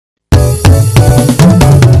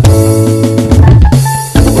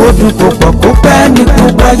dùn kò pọ̀ kó pẹ́ ní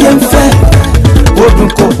gbogbo ayé ń fẹ́. Ó dùn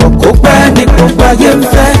kò pọ̀ kó pẹ́ ní gbogbo ayé ń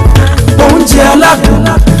fẹ́. Oúnjẹ aládùn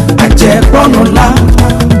àjẹgbọ́nù la.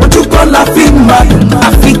 Ojúkọ́ la fi máa dùn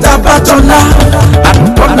àfi tá bá tọ́lá.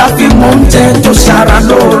 Àdùnkọ́ la fi mọ oúnjẹ tó ṣara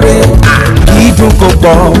lóore. Kì í dùn kò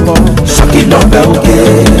pọ̀ Soki Lobe Oge.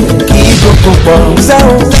 Kì í dùn kò pọ̀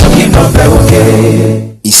Soki Lobe Oge.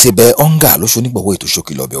 Ìsebẹ̀ Onga ló ṣonígbọ̀wọ́ ètò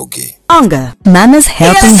Soki Lobe Oge. Onga, Mama's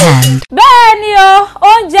helping hand. Bẹ́ẹ̀ ni o,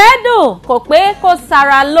 oúnjẹ dùn kò pé kó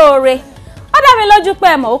ṣara lóore. Ó dá mi lójú pé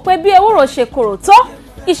ẹ mọ̀ pé bí ewúro ṣe korò tó,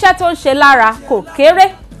 iṣẹ́ tó ń ṣe lára kò kéré.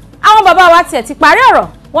 Àwọn bàbá wa tiẹ̀ ti parí ọ̀rọ̀,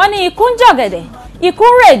 wọ́n ní ikú ń jọ̀gẹ̀dẹ̀, ikú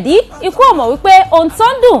ń rèdí, ikú ò mọ̀ wípé ohun tó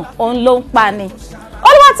ń dùn òun ló ń pa ni.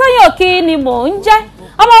 Olúwatóyìn Òkì ni mò ń jẹ́,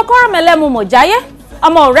 ọmọ kọ́rọ̀mẹ́lẹ́mu mọ̀jáyé,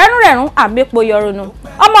 ọmọ òrẹ́rùnrẹ̀rùn àmẹ́po yọrùnù,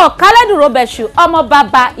 ọmọ ọ̀kálẹ́dùró bẹ̀ṣù, ọmọ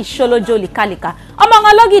bàbá ìṣolójó lìkàlìkà, ọmọ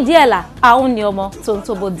ọlọ́gìdì ẹ̀là, àwọn ni ọmọ tó ń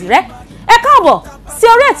tóbo dìrẹ́. Ẹ káàbọ̀ sí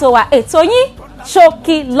orí ètò wa, ètò yín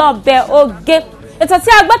Soki Lobe Oge, ètò tí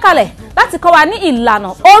a gbé kalẹ̀ láti kọ́ wa ní ìlànà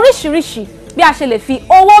oríṣiríṣi bí a ṣe lè fi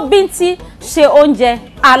owó bíntí ṣe oúnjẹ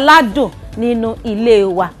aládùn nínú ilé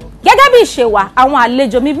wa. Gẹ́gẹ́ bí ìṣe wa, àwọn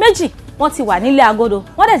àlejò mi méjì wọ́n ti wà nílé agodo,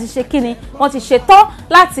 wọ́n dẹ̀ ti ṣe kíni, wọ́n ti ṣetán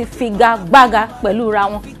láti figagbága pẹ̀lú ra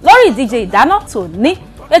wọn lórí ìdíje ìdáná tòní.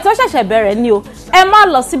 Ètò ṣẹ̀ṣẹ̀ bẹ̀rẹ̀ ni o, ẹ má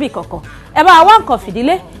lọ síbi kankan, ẹ bá wá nǹkan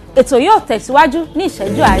fìdílé, ètò yóò tẹ̀síwájú ní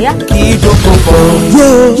ìṣẹ́jú àáyá. Kì í dùn kò pọ̀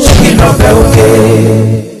Soki Lobe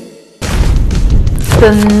Oge.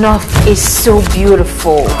 The north is so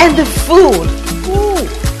beautiful, and the food, ooh,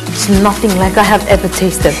 it's nothing like I have ever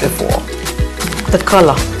tasted before. The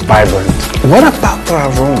color, vibrant. What about the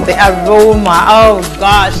aroma? the aroma, oh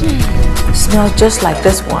gosh, it smells just like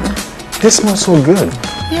this one. This smells so good.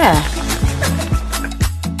 Yeah.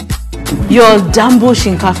 Your Dambo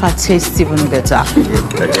Shinkafa tastes even better.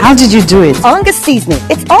 How did you do it? Onga seasoning.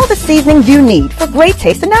 It's all the seasonings you need for great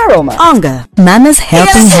taste and aroma. Onga, Mama's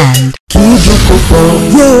helping hand. Kì í dùn kò pọ̀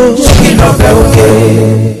Soki Lobe Oge.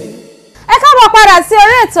 Ẹ káàbọ̀ padà sí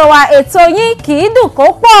orí ètò wa, ètò yín kì í dùn kó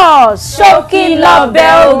pọ̀ Soki Lobe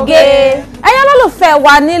Oge. Ẹ̀yin olólùfẹ́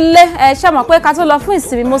wa nílé, ẹ ṣé mọ̀ pé ká tó lọ fún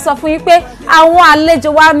ìsinmi mo sọ fún yín pé àwọn àlejò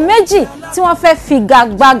wa méjì tí wọ́n fẹ́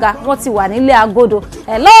figagbága wọ́n ti wà nílé agodo.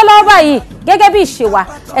 Lọ́wọ́lọ́wọ́ báyìí gẹ́gẹ́ bí ìṣe wa,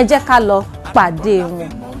 ẹ jẹ́ ká lọ pàdé wọn.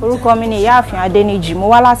 Orúkọ mi ni Ìyáàfin Adéníjì, mo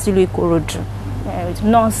wá láti ìlú Ìkòròdú.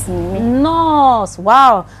 Nọ́ọ̀sì ni mí. Nọ́ọ̀sì,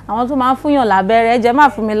 wow, àwọn tó máa ń fúnyàn lábẹ́rẹ́, ẹ jẹ́ má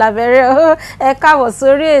fún mi lábẹ́rẹ́. Ẹ káàbọ̀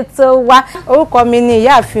sórí ètò wa. Orúkọ mi ni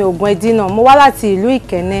Ìyáàfin Ògúndínà, mo wá láti ìlú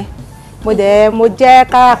Ìkẹ́nnẹ́. Mo jẹ́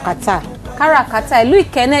káràkátà. Káràkátà ìlú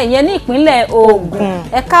Ìkẹ́nnẹ́, ìyẹn ní ìpínlẹ̀ Ògùn.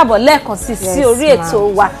 Ẹ káàbọ̀ lẹ́ẹ̀kan sí orí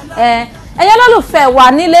ètò wa. Ẹ̀yin olólùfẹ́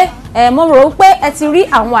wa nílé, mo rò pé ẹ ti rí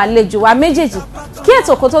àwọn àlejò wa méjèèjì. Kí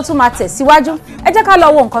ètò kó tó tún máa tẹ̀síwájú, ẹ jẹ́ ká lọ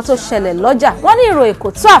wo nǹkan tó ṣẹlẹ̀ lọ́jà. Wọ́n ní ìròyìn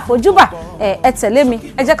kò tó àfojúbà. Ẹ tẹ̀lé mi,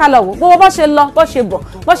 ẹ jẹ́ ká lọ wo gbogbo bó ṣe lọ, bó ṣe bọ̀,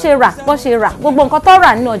 bó ṣe rà, gbogbo nǹkan tó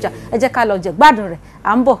rà nínú ọjà. Ẹ jẹ́ ká lọ jẹ gbádùn rẹ̀.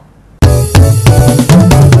 À ń bọ̀.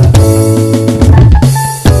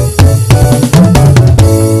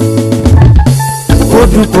 Ó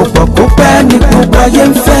dùn kò pọ̀ kó pẹ́ ní gbogbo ayé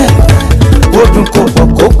ń fẹ́. Ó dùn kò pọ̀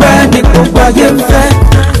kó pẹ́ ní gbogbo ayé ń fẹ́.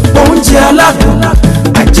 Oúnjẹ aládùn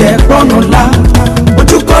àjẹgbọ́nù la.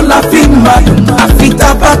 Ojúkọ́ la fi máa dùn àfi tá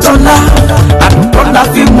bá tọ́lá. Àdùnkọ́ la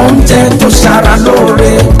fi mọ oúnjẹ tó ṣara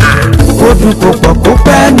lóore. Ó dùn kò pọ̀ kó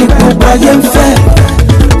pẹ́ ní gbogbo ayé ń fẹ́.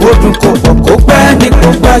 Ó dùn kò pọ̀ kó pẹ́ ní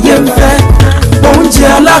gbogbo ayé ń fẹ́. Oúnjẹ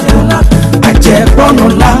aládùn àjẹgbọ́nù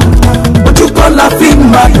la. Ojúkọ́ la fi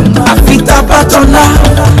máa dùn àfi tá bá tọ́lá.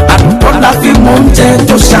 Àdùnkọ́ la fi mọ oúnjẹ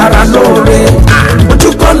tó ṣara lóore.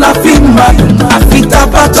 Ojúkọ́ la fi máa dùn àfi tá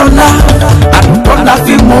bá tọ́lá. Àdùnkọ́ la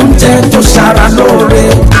fi mọ oúnjẹ tó ṣara lóore.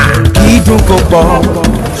 Kì í dùn kò pọ̀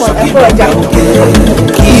Soki Lobe Oge.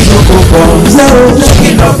 Kì í dùn kò pọ̀ Soki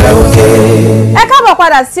Lobe Oge. Ẹ káàbọ̀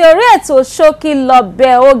padà sí orí ètò Soki Lobe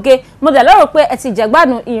Oge. Mo dẹ̀ lérò pé ẹ ti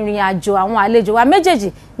jẹ̀gbádùn ìrìn àjò àwọn àlejò wa méjèèjì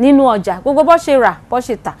nínú ọjà, gbogbo bó ṣe rà, bó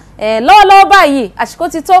ṣe tà. Lọ́wọ́lọ́wọ́ báyìí àsìkò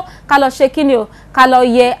ti tó ká lọ ṣe kíni o, ká lọ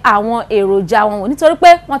yẹ àwọn èròjà wọn wò nítorí pé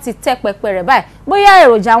wọ́n ti tẹ́ pẹpẹ rẹ̀ báyìí. Bóyá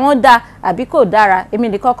èròjà wọn dáa àbí kò dára, èmi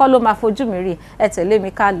nìkan kọ́ ló máa fojú mi rí. Ẹ tẹ̀lé mi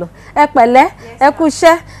ká lọ. Ẹ pẹ̀lẹ́, ẹ kú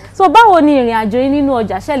iṣẹ́. So báwo ni ìrìn àjò yín nínú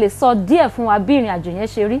ọjà, ṣé lè sọ díẹ̀ fún wa bí ìrìn àjò yẹn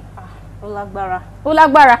ṣe rí? Ó lágbára. Ó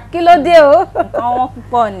lágbára, kí ló dé o? Nǹkan wọn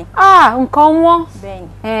púpọ̀ ni. Nǹkan wọn. Bẹ́ẹ̀ni.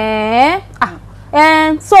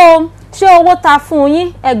 So ṣé owó ta fún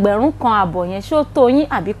yín 1,000 àbọ̀ yẹn ṣé ó tó yín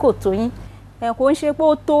àbí kò tó yín? Kò ń ṣe pé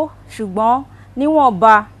ó tó, ṣùgbọ́n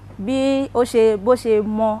níwọ̀nba bí bó ṣe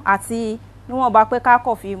mọ àti níwọ̀nba pé ká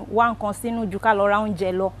kọ̀ fi wá nǹkan sínú ju ká lọ ra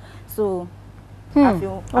oúnjẹ lọ. So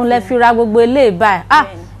òun lè fi ra gbogbo eléyìí báyìí.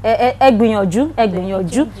 Ẹ gbìyànjú.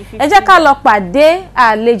 Ẹ jẹ́ ká lọ pàdé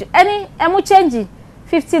àlejò. Ẹ mú change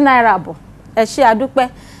 50 naira bọ̀ ẹ ṣé àdúpẹ́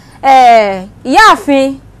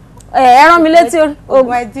ìyáàfin ẹ rán mi létí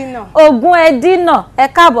Ògùn Ẹdínà ẹ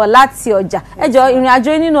káàbọ̀ láti ọjà ẹ jọ ìrìn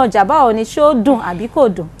àjò nínú ọjà báwo ni ṣó dùn àbí kò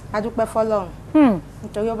dùn. adúpẹ́ fọlọ́run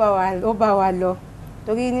nítorí ó bá wa lọ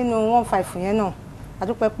torí nínú 15 yẹn náà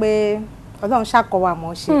adúpẹ́ pé ọlọ́run ṣàkọwà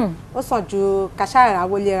mọ́ ṣe ó sàn ju kàṣàrà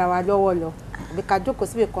wọlé ra wa lọ́wọ́ lọ àbí ká jókòó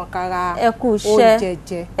síbi kan kára oúnjẹ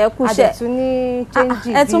jẹ àdẹ̀tún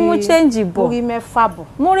ní chẹ́ǹjì bọ̀ múrí mẹ́fà bọ̀.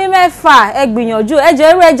 múrí mẹ́fà ẹ gbìyànjú ẹ jẹ́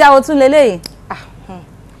irú ẹja wo tún lélẹ́yìí.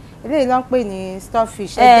 eléyìí ló ń pè ní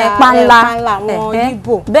starfish ẹja panla àwọn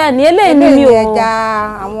yíbò bẹ́ẹ̀ ni eléyìí ni mi ò ẹja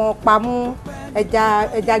àwọn pamú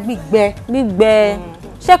ẹja gbígbẹ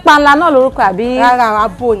ṣé panla náà lórúkọ àbí. rárá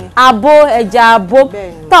abo ni. abo ẹja abo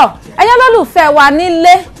tọ ẹyẹ lólùfẹ́ wa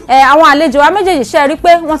nílé àwọn àlejò wa méjèèjì ṣe rí pé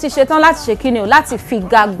wọ́n ti ṣetán láti ṣe kíni o láti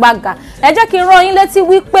figagbága ẹ jẹ́ kí n rán yín létí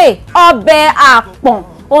wípé ọbẹ̀ àpọ̀n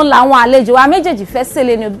òun làwọn àlejò wa méjèèjì fẹ́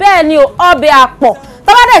sílé ni bẹ́ẹ̀ ni o ọbẹ̀ àpọ̀n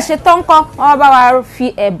tó bá dẹ̀ ṣe tán kọ́ wọ́n bá wa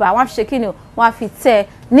fi ẹ̀bà wọ́n fi ṣe kíni o wọ́n fi tẹ̀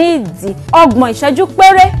ní ìdí 30 ìṣẹ́jú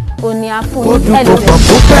péré òní àfúnni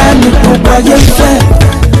ẹlẹ́dẹ̀.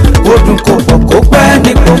 ó dùn kò pọ̀ kó pẹ́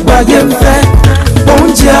ní gbogbo ayé ń fẹ́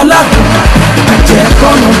oúnjẹ aládùn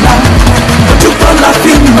àjẹkọ́nù la ojúkọ́ la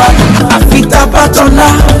fi mọ̀ àfi tábàtọ́lá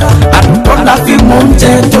àdùkọ́ la fi mọ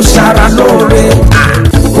oúnjẹ tó ṣara lóore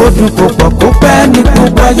ó dùn kò pọ̀ kó pẹ́ ní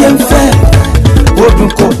gbogbo ayé ń fẹ́ ó dùn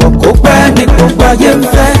kò pọ̀ kó pẹ́ ní gbogbo ayé ń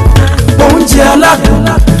fẹ́ oúnjẹ aládùn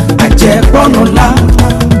àjẹkọ́nù la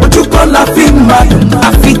ojúkọ́ la fi mọ̀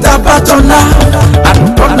àfi tábàtọ́lá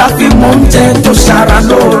àdùkọ́ la fi mọ oúnjẹ tó ṣara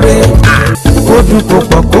lóore ó dùn kò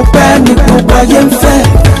pọ̀ kó pẹ́ ní gbogbo ayé ń fẹ́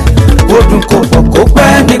ó dùn kò pọ̀ kó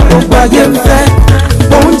pẹ́ ní gbogbo ayé ń fẹ́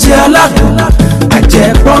oúnjẹ aládùn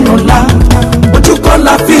àjẹpọ́nù la ojúkọ́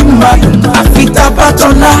la fi mọ̀ àfi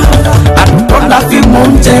tábàtọ́lá àdùkọ́ la fi mọ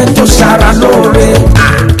oúnjẹ tó ṣara lóore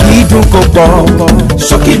kì í dùn kò pọ̀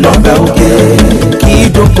Soki Lobe Oge kì í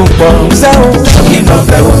dùn kò pọ̀ Soki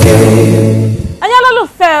Lobe Oge. ẹyẹ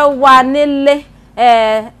lólùfẹ́ wa nílé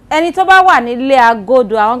ẹni tó bá wà nílé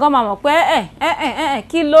agodo àwọn gan máa mọ̀ pé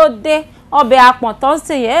kí ló dé ọbẹ̀ àpọ̀n tó ń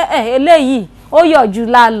sè yẹn eléyìí ó yọ̀jú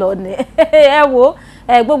lálọ́ ni ẹ wo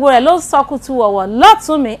gbogbo rẹ̀ ló ń sọkùtù wọ̀wọ̀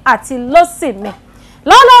lọ́tún mi àti lósì mi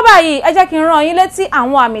lọ́wọ́lọ́wọ́ báyìí ẹ jẹ́ kí n rán yín létí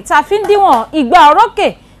àwọn àmì tá a fi ń díwọ̀n ìgbà orókè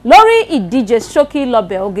lórí ìdíje Soki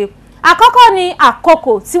Lobe Oge àkọ́kọ́ ni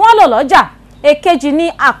àkókò tí wọ́n lò lọ́jà èkejì ni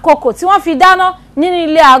àkókò tí wọ́n fi dáná nínú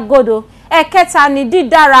ilé agodo ẹ̀kẹta ni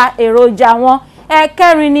dídára èròjà wọn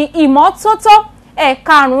ẹ̀kẹrin ni ìmọ́tótó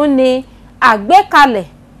ẹ̀karùn-ún ni àgbékalẹ̀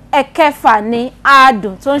ẹ̀kẹfà ni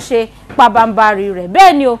adùn tó ń ṣe pabambarì rẹ̀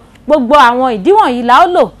bẹ́ẹ̀ ni o gbogbo àwọn ìdíwọ̀n yìí la ó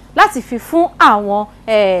lò láti fi fún àwọn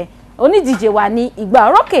onídíje wa ní ìgbà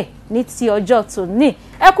orókè ní ti ọjọ́ tòní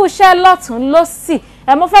ẹ kú iṣẹ́ lọ́tún lósì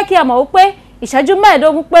mo fẹ́ kí ẹ mọ̀ wípé ìṣẹ́jú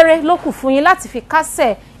 15 péré ló kù fún yín láti fi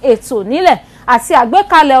kásẹ̀ ètò nílẹ̀ àti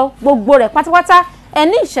àgbékalẹ̀ gbogbo rẹ̀ pátápátá ẹ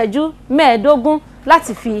ní ìṣẹ́jú 15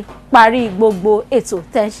 láti fi parí gbogbo ètò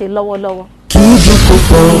tẹ́ ń ṣe lọ́wọ́lọ́wọ́. kì í dùn kò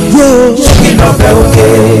pọ̀ Soki Lobe Oge.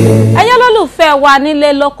 ẹyẹ lólùfẹ́ wa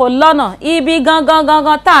nílé lóko lọ́nà ibi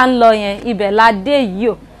gangan tá à ń lọ yẹn ibẹ̀ la dé yìí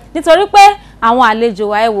o nítorí pé àwọn àlejò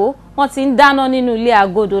wa ẹ wò wọ́n ti ń dáná nínú ilé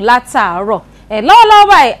agodo látàárọ̀ lọ́wọ́lọ́wọ́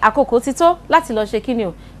báyìí àkókò ti tó láti lọ ṣe kíni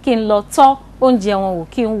o kí n lọ tọ́ oúnjẹ wọn wò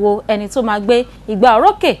kí n wo ẹni tó máa gbé ìgbà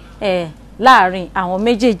orókè láàrin àwọn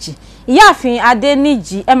méjèèjì ìyáàfin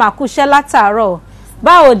Adéníjì ẹ máa kúṣẹ́ látàárọ̀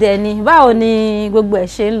báwo dẹ̀ ni báwo ni gbogbo ẹ̀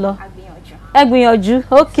ṣe ń lọ ẹ gbìyànjú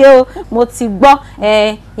ókè o mo ti gbọ́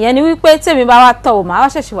ìyẹn ni wípé tèmi bá wá tọ̀ ò máa wá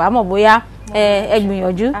ṣẹ̀ṣẹ̀ wá mọ̀ bóyá ẹ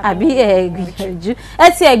gbìyànjú àbí ẹ gbìyànjú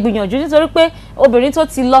ẹ gbìyànjú nítorí pé obìnrin tó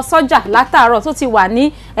ti lọ sọ́jà látàárọ̀ tó ti wà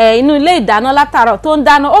ní inú ilé ìdáná látàárọ̀ tó ń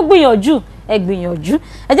dáná ó gbìyànjú ẹ gbìyànjú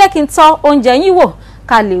ẹ jẹ́ kí n tọ́ oúnjẹ yín wò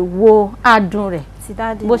ká lè wo adùn rẹ̀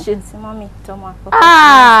bó ṣe ti mọ́mì tó máa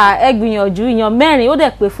kọ́kọ́. ẹ gbìyànjú ìyàn mẹ́rin ó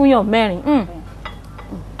dẹ̀ pé fún yàn mẹ́rin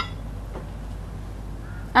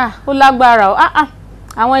ó lágbára o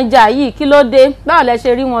àwọn ẹja yìí kí ló dé báwo lẹ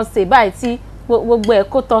ṣe rí wọn sè báyìí tí gbogbo ẹ̀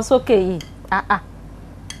kó tán sókè yìí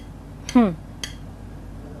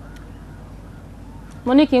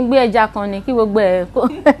mo ní kí n gbé ẹja kan ní kí gbogbo ẹ̀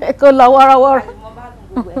kó lọ wọ́rọ́wọ́rọ́.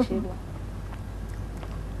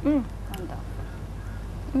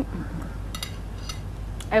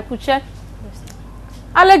 ẹ kúṣẹ́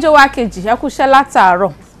àlejò wa kejì ẹ kúṣẹ́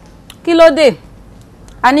látàárọ̀ kí ló dé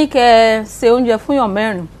a ní kẹ́ ṣe oúnjẹ fún yàn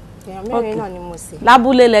mẹ́rin èèyàn mẹ́rin náà ni mo ṣe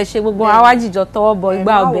lábúlé lẹ ṣe gbogbo awájìjọ tọwọ́ bọ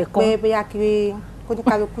igbá ọbẹ̀ kan pé bóyá kí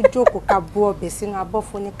oníkálukú jókòó ká bu ọbẹ̀ sínú abọ́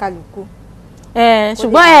fún oníkálukú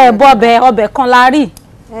ṣùgbọ́n bọ ọbẹ̀ kan la rí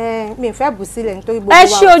mi ò fẹ́ bù sílẹ̀ nítorí gbogbo wa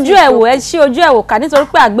ẹ ṣí ojú ẹ̀ wò kà nítorí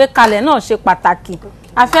pé àgbékalẹ̀ náà ṣe pàtàkì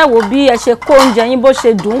a fẹ́ wo bí ẹ ṣe kó oúnjẹ yín bó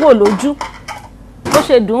ṣe dùn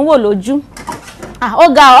wò lójú ó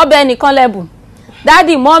ga ọbẹ̀ nìkan lẹ́bùn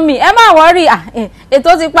dádì mọ́mì ẹ má wọ́rì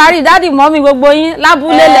ètò ti parí dádì mọ́mì gbogbo yín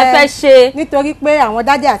lábúlé lẹ fẹ́ ṣe. nítorí pé àwọn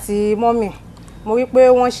dádì àti mọ́mì mo rí pé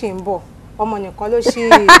wọ́n ṣì ń bọ̀ ọmọ nìkan ló ṣì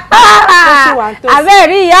wà ń tó sí.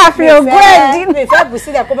 àbẹ́ẹ̀rí ìyáàfin ogún ẹ̀dín. mi fẹ́ bù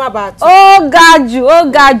sílẹ̀ kó má bàa tù. ó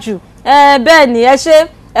ga jù bẹ́ẹ̀ ni ẹ ṣe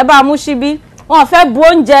ẹ bá mú síbí wọn fẹ́ bu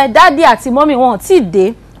oúnjẹ dádì àti mọ́mì wọn ò tí ì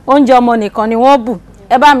dé oúnjẹ ọmọ nìkan ni wọ́n bù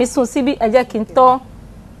ẹ bá mi sún síbí ẹ jẹ́ kí n tọ́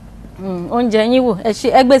oúnjẹ yín wò ẹ ṣe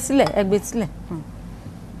ẹ gbé sílẹ̀.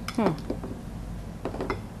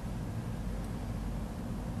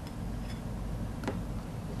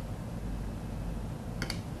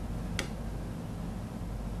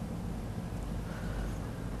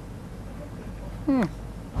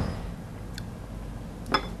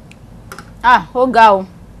 Ó ga o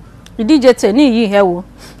ìdíje tèmi yìí ẹ wò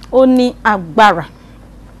ó ní agbára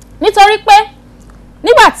nítorí pé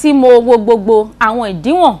nígbà tí mo wo gbogbo àwọn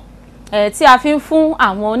ìdíwọ̀n tí a fi ń fún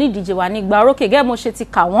àwọn onídíje wa ní igba orókè gẹ́gẹ́ mo ṣe ti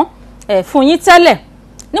kà wọ́n fún yín tẹ́lẹ̀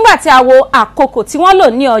nígbà tí a wo àkókò tí wọ́n lò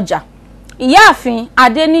ní ọjà ìyáàfin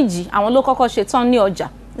Adéníjì àwọn ló kọ́kọ́ ṣe tán ní ọjà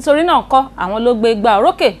nítorí náà kọ́ àwọn ló gbé igba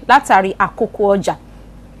orókè látàrí àkókò ọjà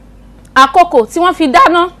àkókò tí wọ́n fi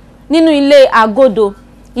dáná nínú ilé àgọ́dọ̀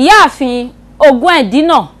ìyáàfin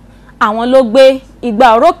Ògúnẹ̀dínà àwọn ló gbé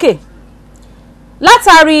igba orókè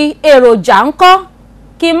látàrí èròjà ńkọ́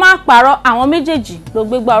kí n má parọ́ àwọn méjèèjì ló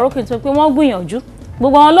gbé igba orókè tó pé wọ́n gbìyànjú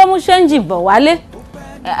gbogbo wọn ló mú ṣẹ́ńjì bọ̀ wálé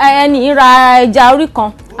ẹni ra ẹja orí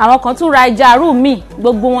kan àwọn kan tún ra ẹja arú míì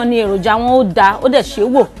gbogbo wọn ni èròjà wọn ó dáa ó dẹ̀ ṣe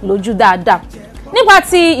wò lójú dáadáa nípa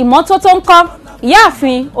ti ìmọ́tótó ńkọ́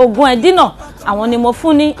ìyáàfin Ògúnẹ̀dínà àwọn ni mo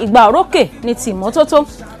fún ní igba orókè ní ti ìmọ́tótó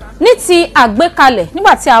ní ti àgbékalẹ̀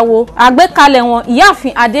nígbà tí a wo àgbékalẹ̀ wọn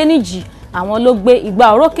ìyáàfin Adéníjì àwọn ló gbé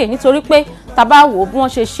igba orókè nítorí pé tá bá wò bí wọ́n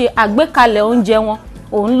ṣe ṣe àgbékalẹ̀ oúnjẹ wọn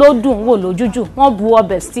òun ló dùn wò lójújù wọ́n bu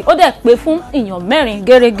ọbẹ̀ sí ó dẹ̀ pé fún ìyàn 4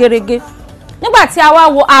 gẹ́rẹ́gẹ́rẹ́gẹ́ nígbà tí a wá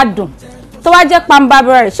wo adùn tó wá jẹ́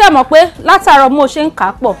pambabẹ̀rẹ̀ ṣé mọ̀ pé látàrọ mo ṣe ń kà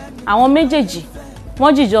á pọ̀ àwọn méjèèjì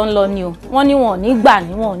wọ́n jìjọ ń lọ ni o wọ́n ní wọn ò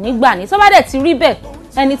ní gbà ní tó bá dẹ̀ ti rí bẹ́ẹ̀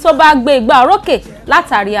ẹni tó bá gbé igba orókè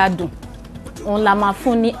látàrí adùn òun la máa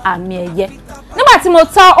fún ní àmì ẹ̀yẹ nígbà tí mo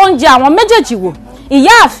tọ́ oúnjẹ àwọn méjèèjì wò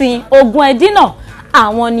ìyáàfin Ògúnẹ̀dínà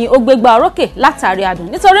àwọn ni ó gbégbá orókè látàrí adùn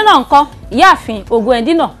nítorí náà ńkọ́ ìyáàfin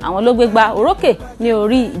Ògúnẹ̀dínà àwọn ló gbégbá orókè ní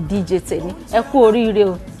orí ìdíje tèmi ẹ kú oríire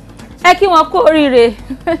o ẹ kí wọn kú oríire.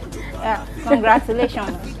 Congratulations.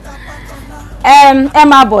 ẹ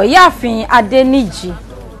máa bọ̀ ìyáàfin Adéníjì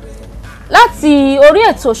láti orí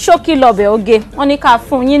ètò Soki Lobe Oge wọ́n ní ká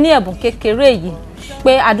fún yín ní ẹ̀bùn kékeré yìí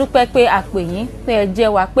pé adúpẹ́ pé a pè yín pé ẹ jẹ́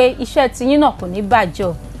wa pé iṣẹ́ tiyín náà kò ní bàjẹ́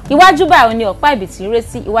o iwájú báyìí ni ọ̀pá ìbìtì ré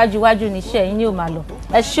sí iwájú ni iṣẹ́ yín ni ó máa lọ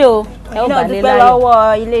ẹ ṣé o ẹ ó balẹ̀ láyọ̀. dúpẹ́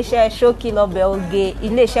lọ́wọ́ iléeṣẹ́ Soki Lobe Oge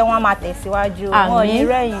iléeṣẹ́ wọn máa tẹ̀síwájú wọn ò ní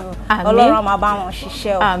rẹ̀yìn o Ọlọ́run máa bá wọn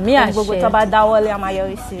ṣiṣẹ́ o àmín àṣẹ gbogbo tó bá dáwọ́lé a máa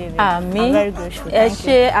yọrí sí rere. àmín I'm very grateful. ẹ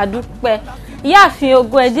ṣé adúpẹ́ ìyáàfin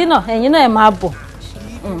Ògúnẹ̀dínà ẹ̀yin náà ẹ máa bọ̀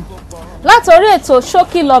látòrí ètò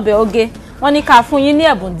Soki Lobe Oge wọ́n ní ká fún yín ní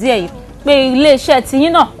ẹ̀bùn díẹ̀ yìí pé iléeṣẹ́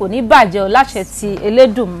tiyín náà kò ní bàjẹ́ o láṣẹ ti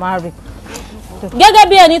Elédùmarè gẹ́gẹ́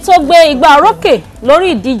bí ẹni tó gbé igba orókè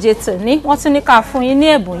lórí ìdíje tòní wọ́n tún ní ká fún yín ní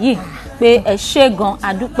ẹ̀bùn yìí pé ẹ ṣé gan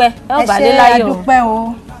adúpẹ́ ẹ ó balẹ̀ láyọ̀ o. ẹ ṣé adúpẹ́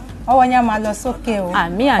o ọwọ́ yẹn máa lọ sókè o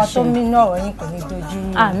àmín àṣẹ nǹkan tó mínú ọ̀rọ̀ yín kò ní dojú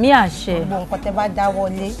yín àmín àṣẹ gbogbo nǹkan tẹ́ bá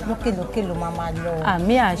dáwọ́lé lókèlókè ló máa lọ o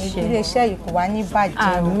àmín àṣẹ iléeṣẹ́ yìí kò wá ní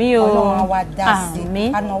bàjẹ́ àmín o Ọlọ́run á wá dá sí àmín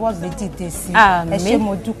anáwọ́ gbé dìde sí àmín ẹ ṣé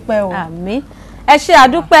mo dúpẹ́ o àmín ẹ ṣé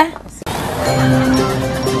adúpẹ́.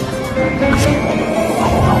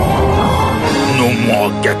 No more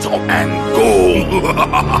get up and go.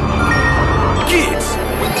 Kids,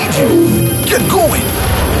 we need you. Get going.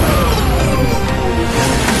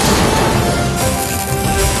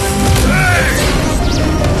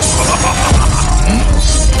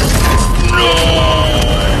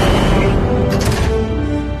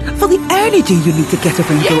 For the energy you need to get up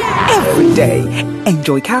and go every day,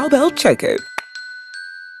 enjoy Cowbell Choco.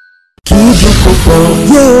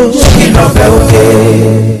 Soki Lobe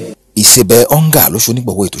Oge. ìsebẹ̀ ọ̀ngà ló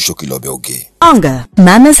ṣonígbọ̀wọ́ ètò Soki Lobe Oge. Onga,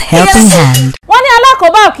 Mama's helping hand. wọ́n ní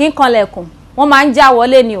alákòóbá ò kì í kanlẹ̀kùn wọ́n máa ń já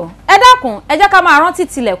wọlé ni o ẹ dákun ẹ jẹ́ ká máa rántí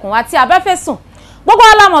tilẹ̀kùn àti abẹ́fẹ́ sùn gbogbo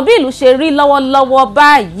wa la mọ̀ bí ìlú ṣe rí lọ́wọ́lọ́wọ́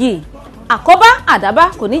báyìí àkóbá àdábá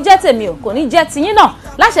kò ní jẹ́ tèmi o kò ní jẹ́ tiyín náà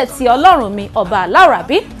láṣẹ ti Ọlọ́run mi ọba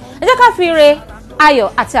aláwòrábí ẹ jẹ́ ká fi re ayọ̀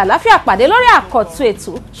àti àlàáfíà pàdé lórí àkọ́tún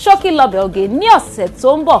ètò Soki Lobe Oge ní ọ̀sẹ̀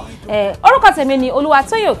tó ń bọ̀ orúkọ tèmi ni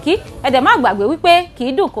Olúwatóyìn Òkí ẹ̀dẹ̀ má gbàgbé wípé kì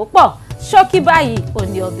í dùn kó pọ̀ ṣókí báyìí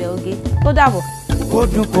òní ọbẹ̀ oge ó dàbọ̀. Ó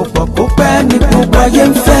dùn kó pọ̀ kó pẹ́ ní gbogbo ayé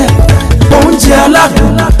ń fẹ́ oúnjẹ aládùn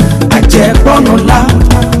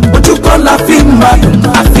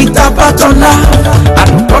tọ́lá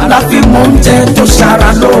àdùnkọ́ la fi mọ oúnjẹ tó ṣara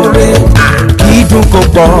lóore kì í dùn kó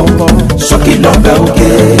pọ̀ Soki Lobe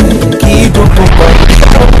Oge.